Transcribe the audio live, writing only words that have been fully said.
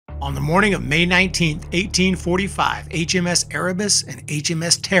On the morning of May 19, 1845, HMS Erebrus and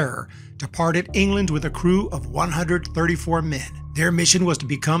HMS Terror departed England with a crew of 134 men. Their mission was to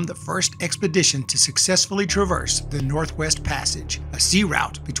become the first expedition to successfully traverse the Northwest Passage, a sea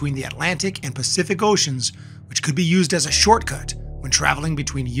route between the Atlantic and Pacific Oceans which could be used as a shortcut when traveling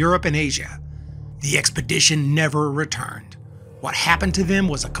between Europe and Asia. The expedition never returned. What happened to them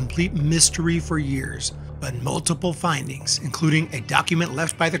was a complete mystery for years, but multiple findings, including a document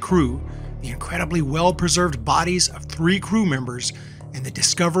left by the crew, the incredibly well-preserved bodies of 3 crew members, and the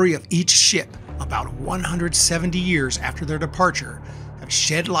discovery of each ship about 170 years after their departure, have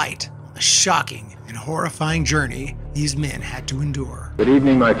shed light on the shocking and horrifying journey these men had to endure. Good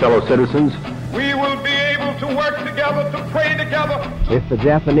evening, my fellow citizens. We will be able to work together, to pray together. If the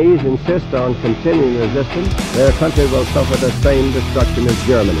Japanese insist on continuing resistance, their country will suffer the same destruction as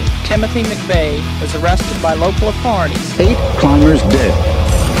Germany. Timothy McVeigh was arrested by local authorities. 8 climbers dead.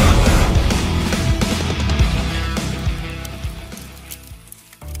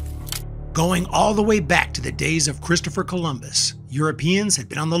 Going all the way back to the days of Christopher Columbus, Europeans had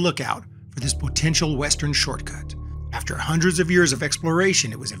been on the lookout for this potential western shortcut. After hundreds of years of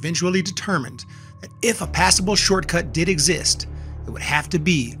exploration, it was eventually determined that if a passable shortcut did exist, it would have to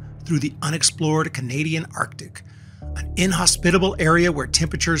be through the unexplored Canadian Arctic, an inhospitable area where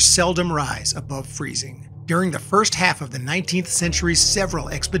temperatures seldom rise above freezing. During the first half of the 19th century, several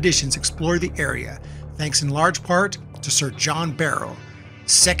expeditions explored the area, thanks in large part to Sir John Barrow,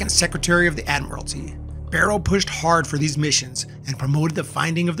 Second Secretary of the Admiralty. Barrow pushed hard for these missions and promoted the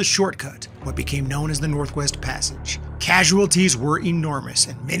finding of the shortcut, what became known as the Northwest Passage. Casualties were enormous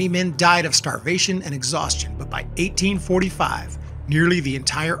and many men died of starvation and exhaustion, but by 1845, nearly the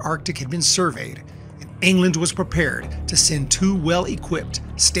entire Arctic had been surveyed, and England was prepared to send 2 well-equipped,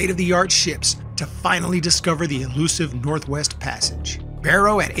 state-of-the-art ships to finally discover the elusive Northwest Passage.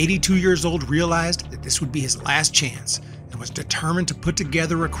 Barrow, at 82 years old, realized that this would be his last chance, and was determined to put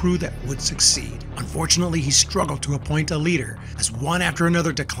together a crew that would succeed. Unfortunately, he struggled to appoint a leader, as one after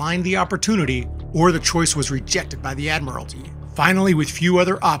another declined the opportunity, or the choice was rejected by the Admiralty. Finally, with few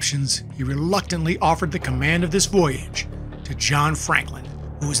other options, he reluctantly offered the command of this voyage to John Franklin,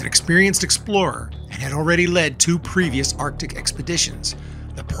 who was an experienced explorer and had already led 2 previous Arctic expeditions.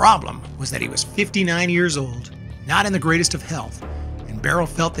 The problem was that he was 59 years old, not in the greatest of health, and Barrow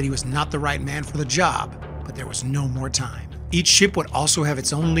felt that he was not the right man for the job. But there was no more time. Each ship would also have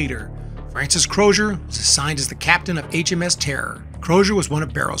its own leader. Francis Crozier was assigned as the captain of HMS Terror. Crozier was one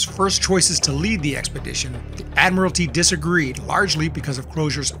of Barrow's first choices to lead the expedition. The Admiralty disagreed, largely because of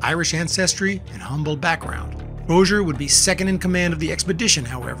Crozier's Irish ancestry and humble background. Crozier would be second in command of the expedition,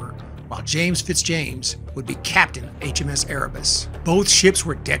 however, while James Fitzjames would be captain of HMS Erebrus. Both ships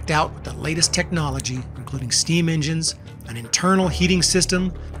were decked out with the latest technology, including steam engines, an internal heating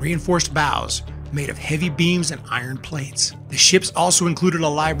system, reinforced bows, made of heavy beams and iron plates. The ships also included a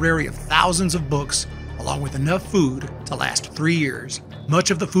library of thousands of books, along with enough food to last 3 years.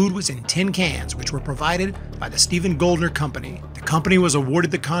 Much of the food was in tin cans, which were provided by the Stephen Goldner Company. The company was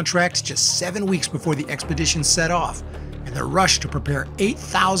awarded the contract just 7 weeks before the expedition set off, and the rush to prepare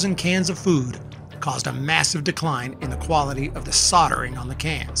 8,000 cans of food caused a massive decline in the quality of the soldering on the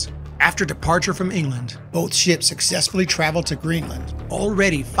cans. After departure from England, both ships successfully traveled to Greenland.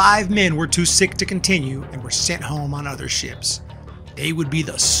 Already, 5 men were too sick to continue and were sent home on other ships. They would be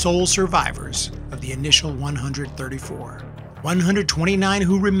the sole survivors of the initial 134. 129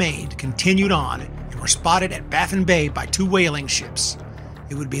 who remained continued on and were spotted at Baffin Bay by 2 whaling ships.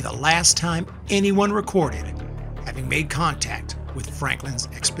 It would be the last time anyone recorded having made contact with Franklin's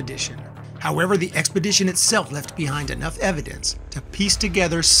expedition. However, the expedition itself left behind enough evidence to piece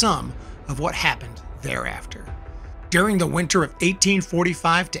together some of what happened thereafter. During the winter of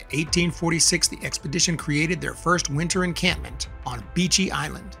 1845 to 1846, the expedition created their first winter encampment on Beechey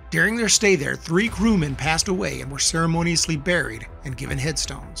Island. During their stay there, 3 crewmen passed away and were ceremoniously buried and given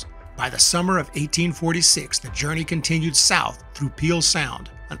headstones. By the summer of 1846, the journey continued south through Peel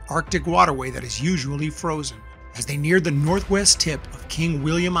Sound, an Arctic waterway that is usually frozen. As they neared the northwest tip of King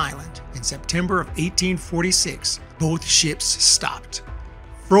William Island in September of 1846, both ships stopped,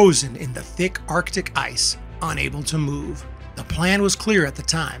 frozen in the thick Arctic ice, unable to move. The plan was clear at the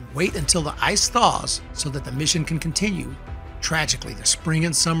time: wait until the ice thaws so that the mission can continue. Tragically, the spring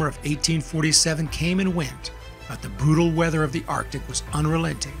and summer of 1847 came and went, but the brutal weather of the Arctic was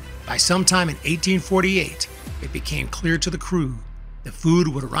unrelenting. By sometime in 1848, it became clear to the crew the food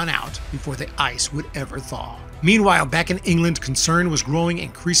would run out before the ice would ever thaw. Meanwhile, back in England, concern was growing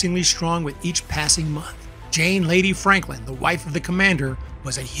increasingly strong with each passing month. Jane Lady Franklin, the wife of the commander,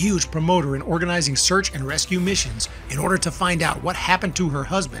 was a huge promoter in organizing search and rescue missions in order to find out what happened to her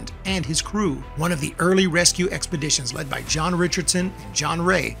husband and his crew. One of the early rescue expeditions led by John Richardson and John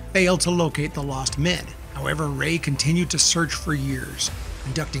Ray failed to locate the lost men. However, Ray continued to search for years,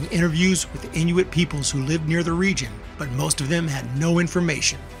 conducting interviews with the Inuit peoples who lived near the region, but most of them had no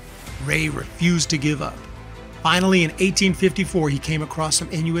information. Ray refused to give up. Finally, in 1854, he came across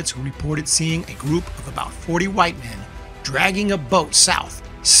some Inuits who reported seeing a group of about 40 white men dragging a boat south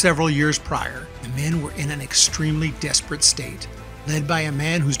several years prior. The men were in an extremely desperate state, led by a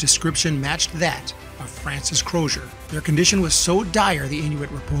man whose description matched that of Francis Crozier. Their condition was so dire, the Inuit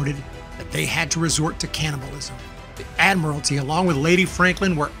reported, that they had to resort to cannibalism. The Admiralty, along with Lady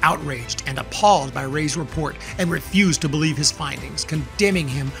Franklin, were outraged and appalled by Ray's report and refused to believe his findings, condemning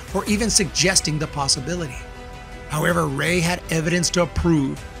him for even suggesting the possibility. However, Ray had evidence to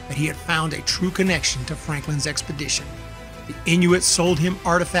prove that he had found a true connection to Franklin's expedition. The Inuits sold him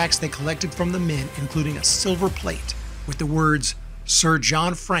artifacts they collected from the men, including a silver plate with the words Sir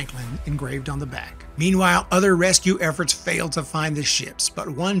John Franklin engraved on the back. Meanwhile, other rescue efforts failed to find the ships, but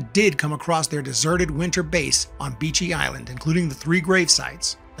one did come across their deserted winter base on Beechey Island, including the 3 grave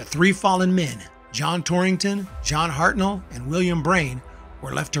sites. The 3 fallen men, John Torrington, John Hartnell, and William Brain,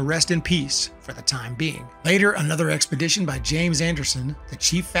 were left to rest in peace for the time being. Later, another expedition by James Anderson, the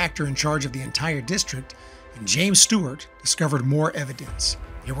chief factor in charge of the entire district, and James Stewart discovered more evidence.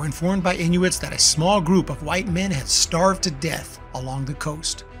 They were informed by Inuits that a small group of white men had starved to death along the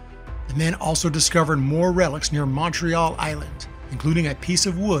coast. The men also discovered more relics near Montreal Island, including a piece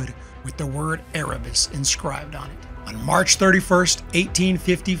of wood with the word Erebrus inscribed on it. On March 31st,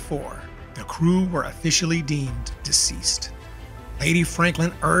 1854, the crew were officially deemed deceased. Lady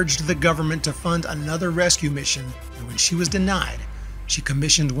Franklin urged the government to fund another rescue mission, and when she was denied, she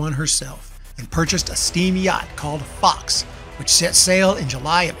commissioned one herself and purchased a steam yacht called Fox, which set sail in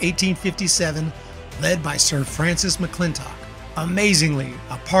July of 1857, led by Sir Francis McClintock. Amazingly,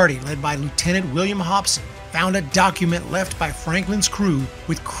 a party led by Lieutenant William Hobson found a document left by Franklin's crew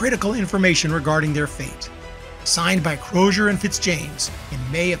with critical information regarding their fate. Signed by Crozier and Fitzjames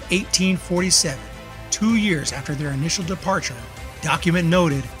in May of 1847, 2 years after their initial departure, the document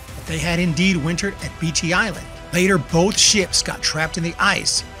noted that they had indeed wintered at Beechey Island. Later, both ships got trapped in the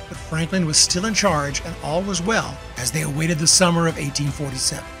ice, but Franklin was still in charge and all was well as they awaited the summer of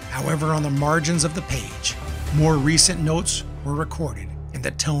 1847. However, on the margins of the page, more recent notes were recorded and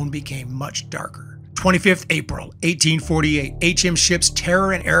the tone became much darker. 25th April, 1848, HM ships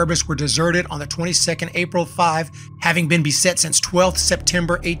Terror and Erebus were deserted on the 22nd April 5, having been beset since 12th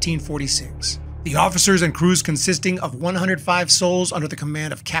September 1846. The officers and crews consisting of 105 souls under the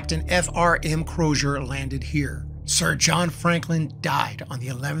command of Captain F.R.M. Crozier landed here. Sir John Franklin died on the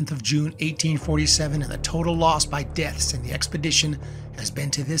 11th of June 1847, and the total loss by deaths in the expedition has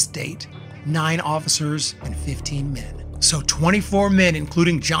been to this date 9 officers and 15 men. So 24 men,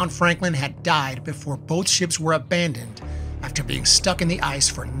 including John Franklin, had died before both ships were abandoned after being stuck in the ice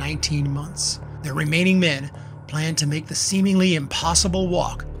for 19 months. The remaining men planned to make the seemingly impossible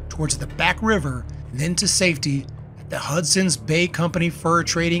walk towards the back river and then to safety at the Hudson's Bay Company fur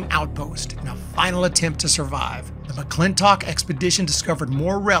trading outpost in a final attempt to survive. The McClintock expedition discovered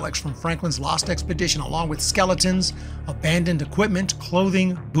more relics from Franklin's lost expedition, along with skeletons, abandoned equipment,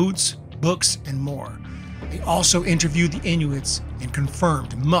 clothing, boots, books, and more. They also interviewed the Inuits and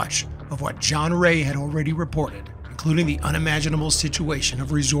confirmed much of what John Ray had already reported, including the unimaginable situation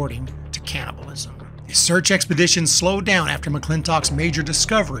of resorting to cannibalism. The search expedition slowed down after McClintock's major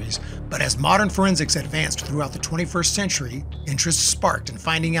discoveries, but as modern forensics advanced throughout the 21st century, interest sparked in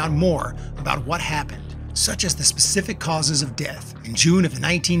finding out more about what happened, such as the specific causes of death. In June of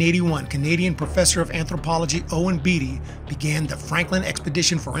 1981, Canadian professor of anthropology Owen Beatty began the Franklin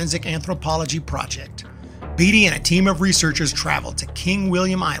Expedition Forensic Anthropology Project. Beatty and a team of researchers traveled to King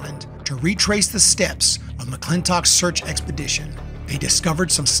William Island to retrace the steps of McClintock's search expedition. They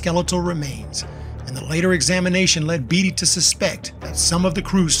discovered some skeletal remains, and the later examination led Beatty to suspect that some of the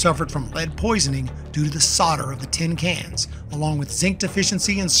crew suffered from lead poisoning due to the solder of the tin cans, along with zinc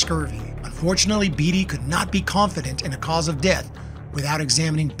deficiency and scurvy. Unfortunately, Beatty could not be confident in a cause of death without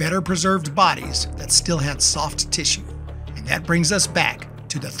examining better preserved bodies that still had soft tissue. And that brings us back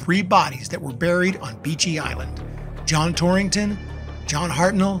to the 3 bodies that were buried on Beechey Island: John Torrington, John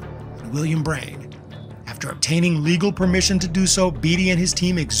Hartnell, and William Brain. After obtaining legal permission to do so, Beatty and his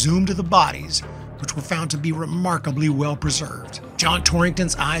team exhumed the bodies, which were found to be remarkably well preserved. John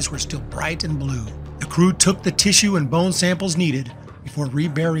Torrington's eyes were still bright and blue. The crew took the tissue and bone samples needed before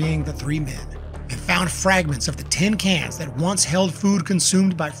reburying the 3 men, and found fragments of the tin cans that once held food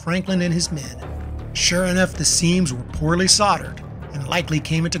consumed by Franklin and his men. Sure enough, the seams were poorly soldered and likely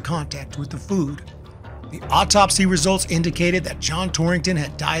came into contact with the food. The autopsy results indicated that John Torrington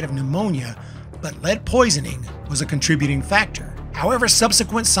had died of pneumonia, but lead poisoning was a contributing factor. However,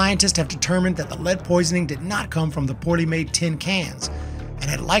 subsequent scientists have determined that the lead poisoning did not come from the poorly made tin cans, and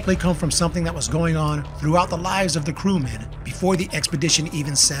had likely come from something that was going on throughout the lives of the crewmen before the expedition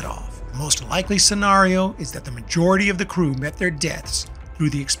even set off. The most likely scenario is that the majority of the crew met their deaths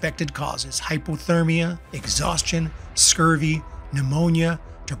through the expected causes: hypothermia, exhaustion, scurvy, pneumonia,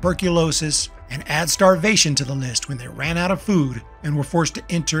 tuberculosis, and add starvation to the list when they ran out of food and were forced to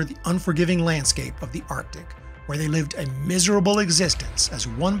enter the unforgiving landscape of the Arctic, where they lived a miserable existence as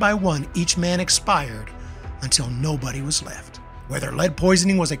one by one each man expired until nobody was left. Whether lead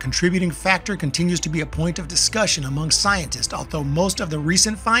poisoning was a contributing factor continues to be a point of discussion among scientists, although most of the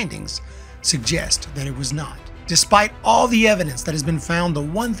recent findings suggest that it was not. Despite all the evidence that has been found, the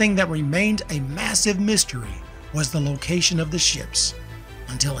one thing that remained a massive mystery was the location of the ships,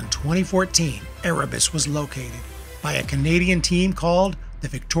 until in 2014, Erebrus was located by a Canadian team called the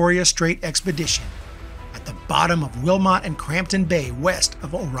Victoria Strait Expedition at the bottom of Wilmot and Crampton Bay west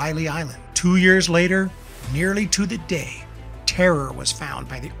of O'Reilly Island. 2 years later, nearly to the day, Terror was found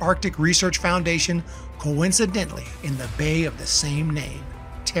by the Arctic Research Foundation, coincidentally in the bay of the same name,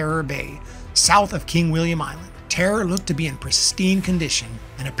 Terror Bay, south of King William Island. Terror looked to be in pristine condition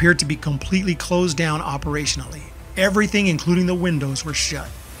and appeared to be completely closed down operationally. Everything, including the windows, were shut.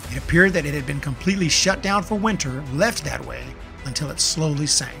 It appeared that it had been completely shut down for winter, left that way, until it slowly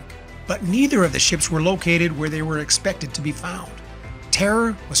sank. But neither of the ships were located where they were expected to be found.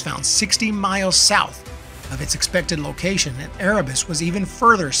 Terror was found 60 miles south of its expected location, and Erebrus was even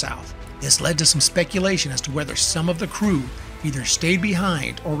further south. This led to some speculation as to whether some of the crew either stayed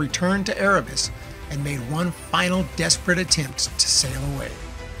behind or returned to Erebrus and made one final desperate attempt to sail away.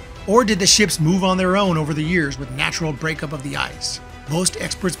 Or did the ships move on their own over the years with natural breakup of the ice? Most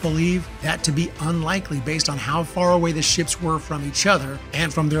experts believe that to be unlikely based on how far away the ships were from each other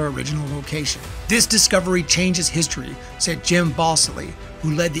and from their original location. This discovery changes history, said Jim Balsillie,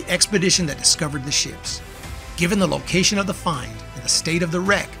 who led the expedition that discovered the ships. Given the location of the find and the state of the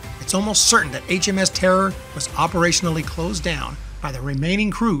wreck, it's almost certain that HMS Terror was operationally closed down by the remaining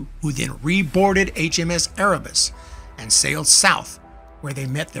crew, who then reboarded HMS Erebrus and sailed south, where they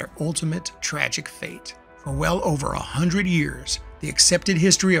met their ultimate tragic fate. For well over 100 years, the accepted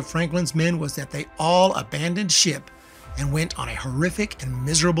history of Franklin's men was that they all abandoned ship and went on a horrific and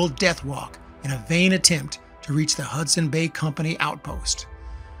miserable death walk in a vain attempt to reach the Hudson Bay Company outpost.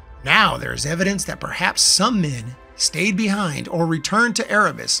 Now there is evidence that perhaps some men stayed behind or returned to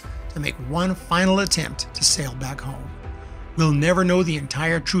Erebrus to make one final attempt to sail back home. We'll never know the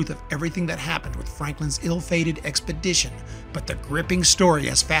entire truth of everything that happened with Franklin's ill-fated expedition, but the gripping story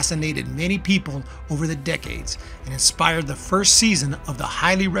has fascinated many people over the decades and inspired the first season of the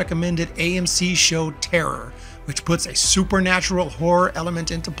highly recommended AMC show Terror, which puts a supernatural horror element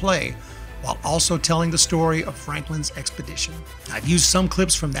into play while also telling the story of Franklin's expedition. I've used some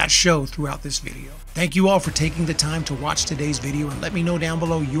clips from that show throughout this video. Thank you all for taking the time to watch today's video, and let me know down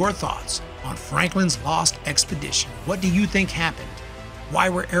below your thoughts on Franklin's lost expedition. What do you think happened? Why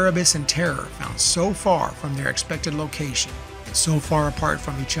were Erebrus and Terror found so far from their expected location and so far apart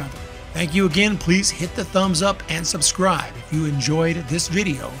from each other? Thank you again. Please hit the thumbs up and subscribe if you enjoyed this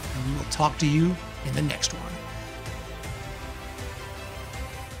video, and we will talk to you in the next one.